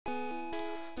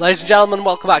Ladies and gentlemen,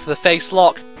 welcome back to the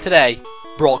Facelocke. Today,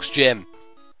 Brock's gym.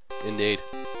 Indeed.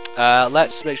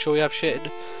 Let's make sure we have shit.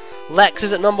 Lex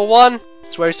is at number 1.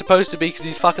 It's where he's supposed to be because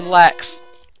he's fucking Lex.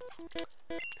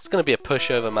 It's gonna be a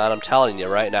pushover, man, I'm telling you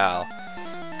right now.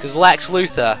 Because Lex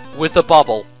Luthor, with the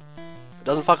bubble,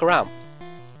 doesn't fuck around.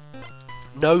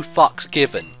 No fucks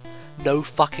given. No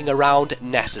fucking around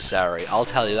necessary, I'll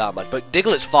tell you that much. But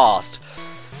Diglett fast,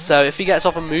 so if he gets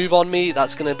off a move on me,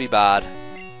 that's gonna be bad.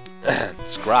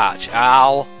 Scratch,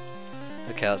 ow.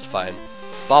 Okay, that's fine.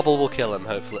 Bubble will kill him,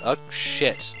 hopefully. Oh,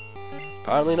 shit.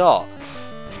 Apparently not.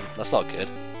 That's not good.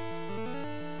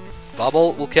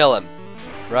 Bubble will kill him.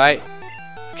 Right?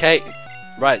 Okay.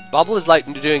 Right, Bubble is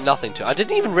like doing nothing to it. I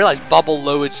didn't even realize Bubble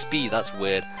lowered speed. That's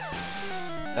weird.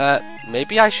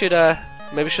 Maybe I should have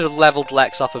leveled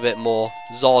Lex up a bit more.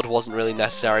 Zod wasn't really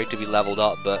necessary to be leveled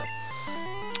up, but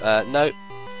no.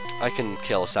 I can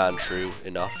kill Sandshrew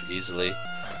enough easily.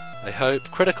 I hope.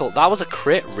 Critical. That was a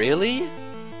crit, really?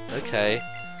 Okay.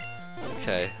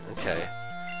 Okay.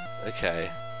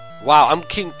 Wow,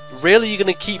 really, you're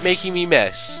gonna keep making me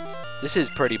miss? This is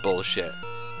pretty bullshit.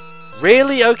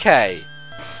 Really? Okay.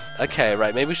 Okay,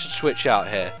 right, maybe we should switch out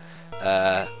here.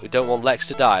 We don't want Lex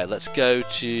to die. Let's go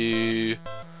to...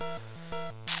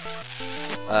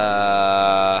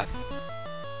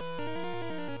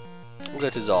 we'll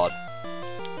go to Zod.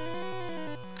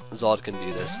 Zod can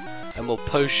do this. And we'll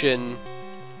potion...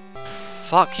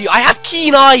 Fuck you. I have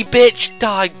Keen Eye, bitch!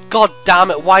 Die. God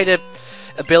damn it, why do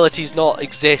abilities not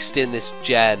exist in this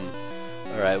gen?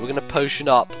 Alright, we're gonna potion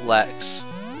up Lex.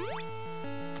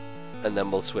 And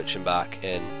then we'll switch him back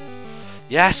in.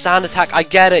 Yeah, sand attack, I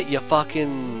get it, you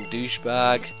fucking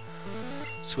douchebag.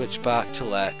 Switch back to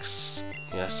Lex.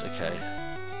 Yes,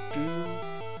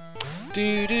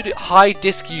 okay. High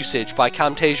disk usage by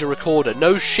Camtasia Recorder.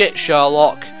 No shit,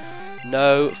 Sherlock.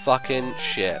 No fucking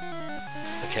shit.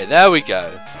 Okay, there we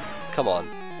go. Come on.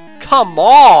 Come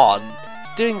on!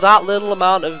 It's doing that little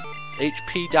amount of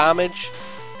HP damage?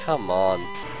 Come on.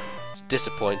 It's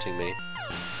disappointing me.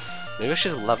 Maybe I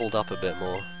should have leveled up a bit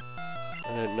more.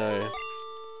 I don't know.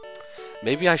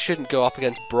 Maybe I shouldn't go up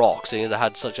against Brock, seeing as I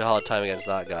had such a hard time against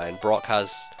that guy, and Brock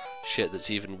has shit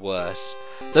that's even worse.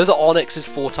 Though the Onyx is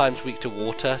 4 times weak to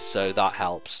water, so that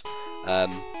helps.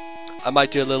 I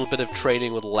might do a little bit of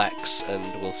training with Lex, and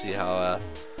we'll see how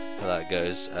that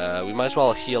goes. We might as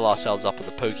well heal ourselves up at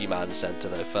the Pokemon Center,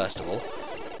 though, first of all.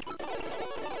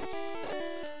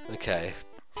 Okay.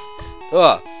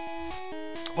 Ugh!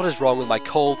 What is wrong with my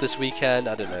cold this weekend?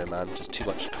 I don't know, man. Just too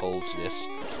much coldness.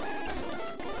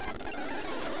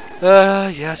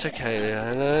 Yes, okay.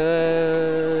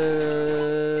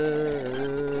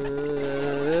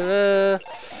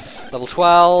 Level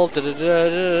 12. Okay,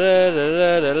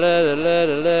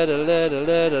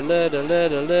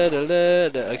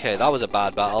 that was a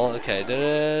bad battle.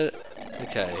 Okay.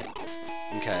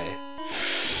 Okay.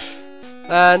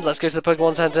 And let's go to the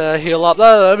Pokemon Center, heal up.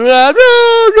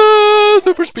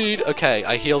 Super speed. Okay,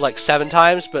 I healed like 7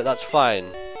 times, but that's fine.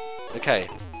 Okay.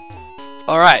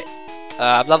 Alright.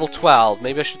 I'm level 12.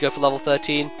 Maybe I should go for level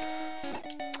 13.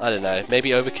 I don't know. Maybe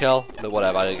overkill, but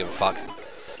whatever. I don't give a fuck.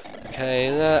 Okay,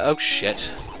 oh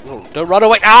shit. Oh, don't run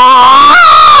away.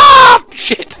 Ah!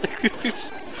 Shit.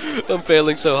 I'm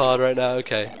failing so hard right now.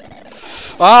 Okay.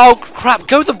 Oh crap.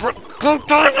 Go the go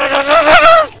down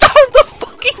the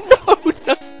fucking no.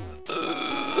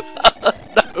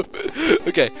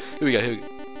 Okay, here we go.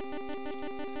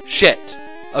 Shit.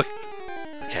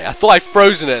 Okay, I thought I'd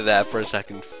frozen it there for a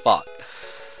second. Fuck.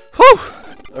 Whew.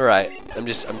 Alright, I'm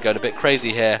going a bit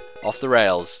crazy here. Off the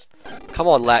rails. Come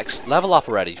on, Lex. Level up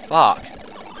already. Fuck.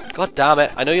 God damn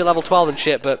it. I know you're level 12 and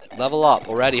shit, but level up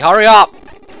already. Hurry up!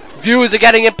 Viewers are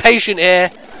getting impatient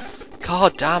here.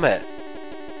 God damn it.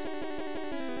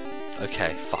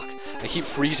 Okay, fuck. I keep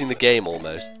freezing the game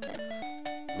almost.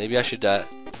 Maybe I should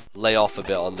lay off a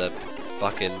bit on the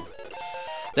fucking...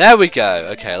 There we go.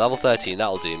 Okay, level 13.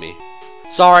 That'll do me.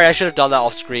 Sorry, I should have done that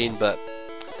off screen, but...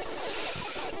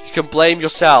 You can blame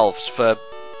yourselves for...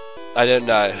 I don't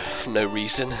know. No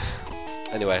reason.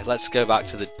 Anyway, let's go back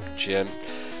to the gym.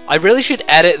 I really should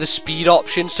edit the speed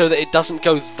option so that it doesn't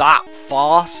go that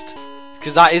fast.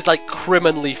 Because that is like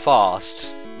criminally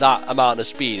fast. That amount of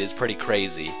speed is pretty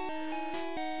crazy.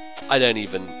 I don't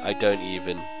even.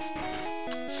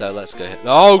 So let's go.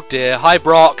 Oh dear. Hi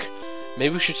Brock.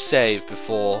 Maybe we should save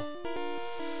before.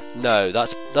 No,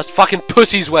 that's fucking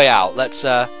Pussy's way out. Let's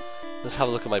have a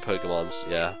look at my Pokemons.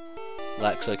 Yeah.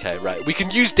 Lex, okay, right. We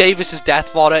can use Davis's death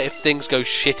fodder if things go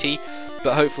shitty,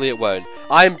 but hopefully it won't.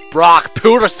 I'm Brock,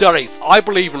 pure studies. I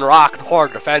believe in rock and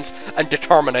hard defense and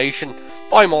determination.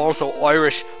 I'm also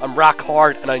Irish. I'm rock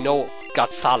hard and I know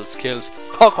got solid skills.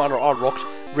 Oh, come on, unlocked.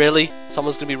 Really?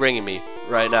 Someone's gonna be ringing me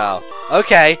right now.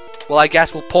 Okay, well I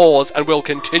guess we'll pause and we'll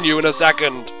continue in a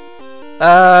second.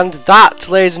 And that,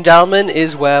 ladies and gentlemen,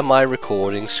 is where my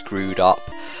recording screwed up.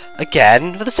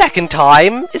 Again, for the second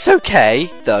time. It's okay,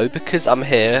 though, because I'm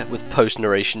here with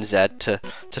post-narration Zed to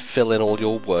fill in all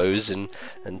your woes and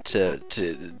to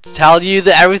tell you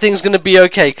that everything's gonna be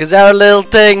okay, because our little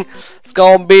thing, it's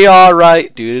gonna be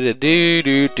alright.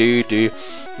 Do-do-do-do-do-do.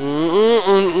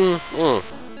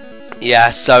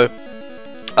 Yeah, so,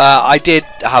 I did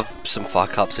have some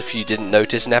fuck-ups, if you didn't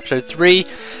notice, in episode 3.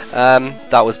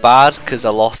 That was bad, because I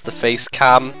lost the face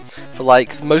cam for,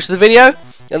 like, most of the video.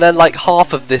 And then, like,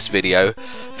 half of this video,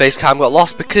 Facecam got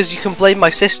lost because you can blame my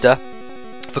sister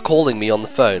for calling me on the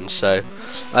phone. So,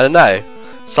 I don't know.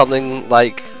 Something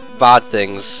like bad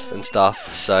things and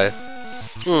stuff. So,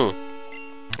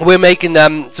 we're making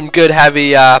some good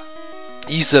heavy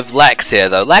use of Lex here,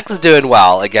 though. Lex is doing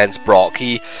well against Brock.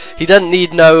 He doesn't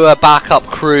need no backup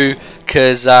crew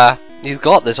because he's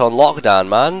got this on lockdown,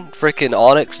 man. Freaking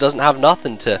Onyx doesn't have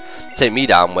nothing to take me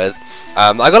down with.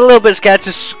 I got a little bit scared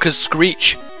because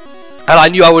Screech, and I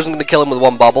knew I wasn't going to kill him with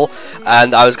one bubble,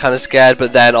 and I was kind of scared,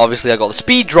 but then obviously I got the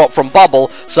speed drop from bubble,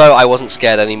 so I wasn't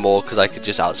scared anymore because I could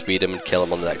just outspeed him and kill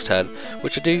him on the next turn,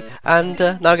 which I do, and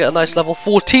now I get a nice level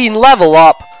 14 level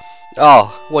up.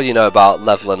 Oh, what do you know about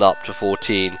leveling up to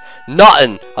 14?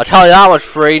 Nothing! I'll tell you that much,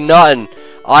 free, nothing.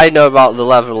 I know about the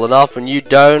leveling up and you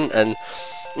don't, and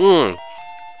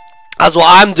that's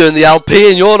why I'm doing the LP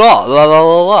and you're not. La la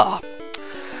la la.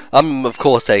 I'm, of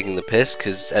course, taking the piss,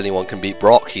 because anyone can beat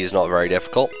Brock. He is not very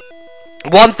difficult.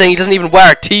 One thing, he doesn't even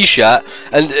wear a t-shirt,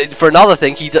 and for another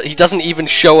thing, he doesn't even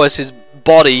show us his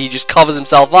body, he just covers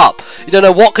himself up. You don't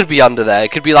know what could be under there.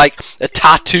 It could be like a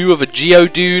tattoo of a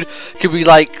Geodude, it could be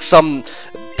like some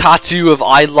tattoo of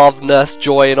I love Nurse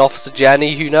Joy and Officer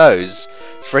Jenny, who knows.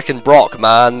 Frickin' Brock,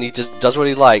 man, he just does what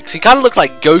he likes. He kind of looks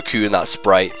like Goku in that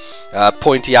sprite.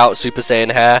 Pointy out Super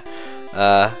Saiyan hair.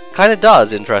 Kind of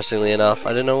does, interestingly enough.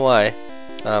 I don't know why.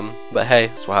 But hey,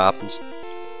 that's what happens.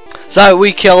 So,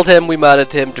 we killed him, we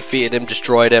murdered him, defeated him,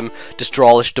 destroyed him,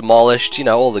 demolished, you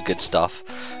know, all the good stuff.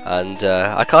 And,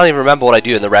 I can't even remember what I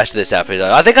do in the rest of this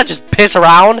episode. I think I just piss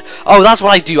around. Oh, that's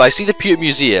what I do. I see the Pewter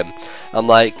Museum. I'm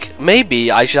like, maybe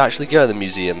I should actually go to the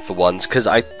museum for once, because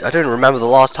I don't remember the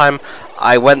last time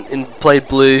I went and played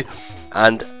Blue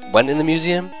and went in the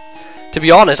museum. To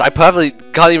be honest, I perfectly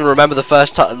can't even remember the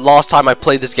last time I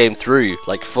played this game through,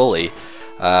 like, fully.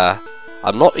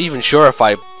 I'm not even sure if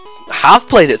I have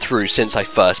played it through since I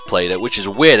first played it, which is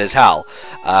weird as hell.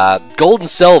 Gold and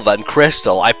Silver and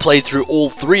Crystal, I played through all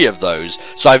 3 of those,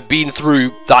 so I've been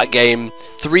through that game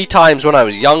 3 times when I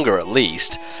was younger, at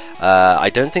least. I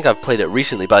don't think I've played it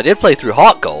recently, but I did play through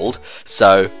Heart Gold,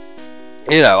 so,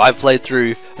 you know, I've played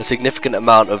through a significant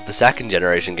amount of the second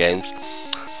generation games.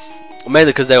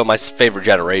 Mainly because they were my favourite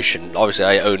generation. Obviously,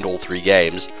 I owned all 3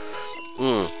 games.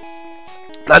 And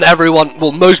everyone,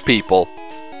 well, most people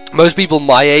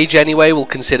my age anyway, will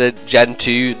consider Gen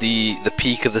 2 the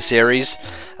peak of the series.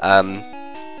 I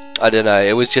don't know,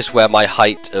 it was just where my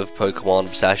height of Pokemon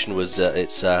obsession was at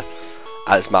its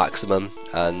maximum.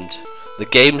 And the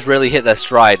games really hit their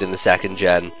stride in the second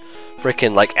gen.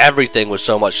 Freaking, like, everything was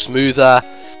so much smoother.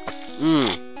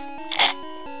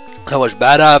 So much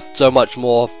better, so much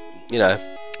more, you know,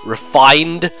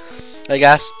 refined, I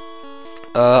guess.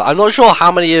 I'm not sure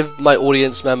how many of my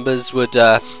audience members would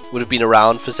have been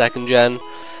around for second gen.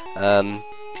 I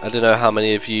don't know how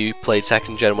many of you played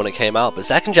second gen when it came out, but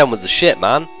second gen was the shit,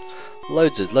 man.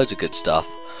 Loads of good stuff.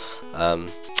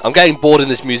 I'm getting bored in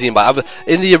this museum, but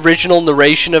in the original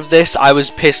narration of this, I was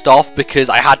pissed off because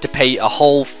I had to pay a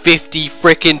whole 50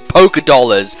 frickin'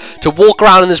 Poké-Dollars to walk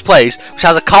around in this place, which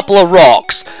has a couple of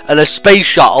rocks and a space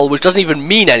shuttle, which doesn't even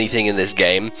mean anything in this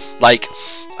game. Like,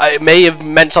 it may have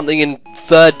meant something in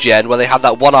 3rd gen where they had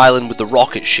that one island with the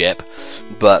rocket ship,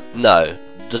 but no,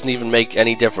 it doesn't even make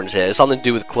any difference here. It's something to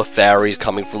do with Clefairies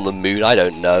coming from the moon, I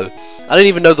don't know. I don't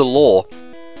even know the lore.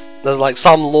 There's like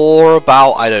some lore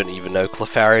about, I don't even know,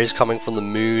 Clefairies coming from the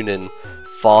moon and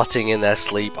farting in their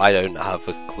sleep. I don't have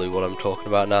a clue what I'm talking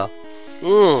about now.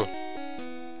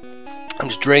 I'm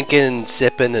just drinking and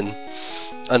sipping and,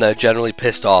 I don't know, generally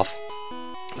pissed off.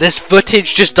 This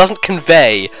footage just doesn't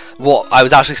convey what I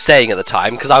was actually saying at the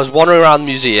time, because I was wandering around the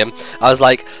museum. I was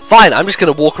like, fine, I'm just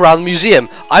going to walk around the museum.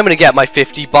 I'm going to get my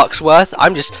 50 bucks worth.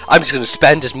 I'm just going to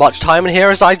spend as much time in here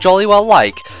as I jolly well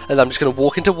like. And I'm just going to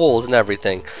walk into walls and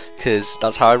everything, because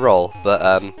that's how I roll. But,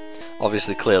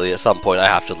 obviously, clearly, at some point I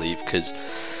have to leave, because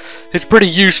it's pretty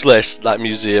useless, that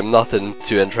museum. Nothing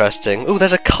too interesting. Oh,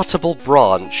 there's a cuttable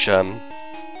branch.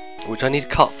 which I need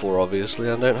cut for, obviously.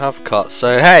 I don't have cut,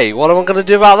 so hey, what am I gonna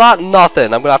do about that?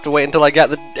 Nothing. I'm gonna have to wait until I get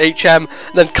the HM,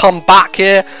 then come back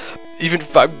here. Even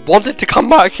if I wanted to come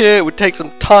back here, it would take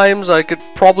some time, so I could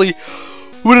probably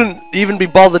wouldn't even be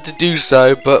bothered to do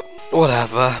so, but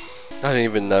whatever. I don't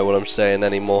even know what I'm saying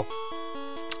anymore.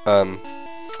 I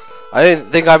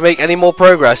don't think I make any more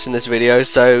progress in this video,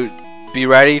 so be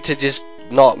ready to just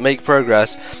not make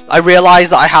progress. I realize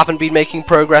that I haven't been making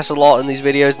progress a lot in these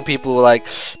videos, and people were like,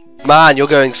 man, you're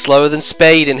going slower than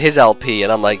Spade in his LP,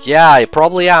 and I'm like, yeah, I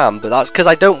probably am, but that's because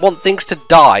I don't want things to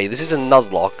die. This is a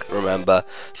Nuzlocke, remember,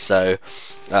 so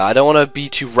I don't want to be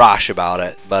too rash about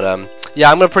it, but yeah,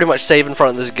 I'm going to pretty much save in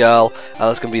front of this girl, and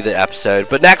that's going to be the episode.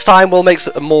 But next time, we'll make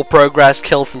some more progress,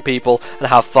 kill some people, and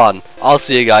have fun. I'll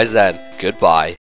see you guys then. Goodbye.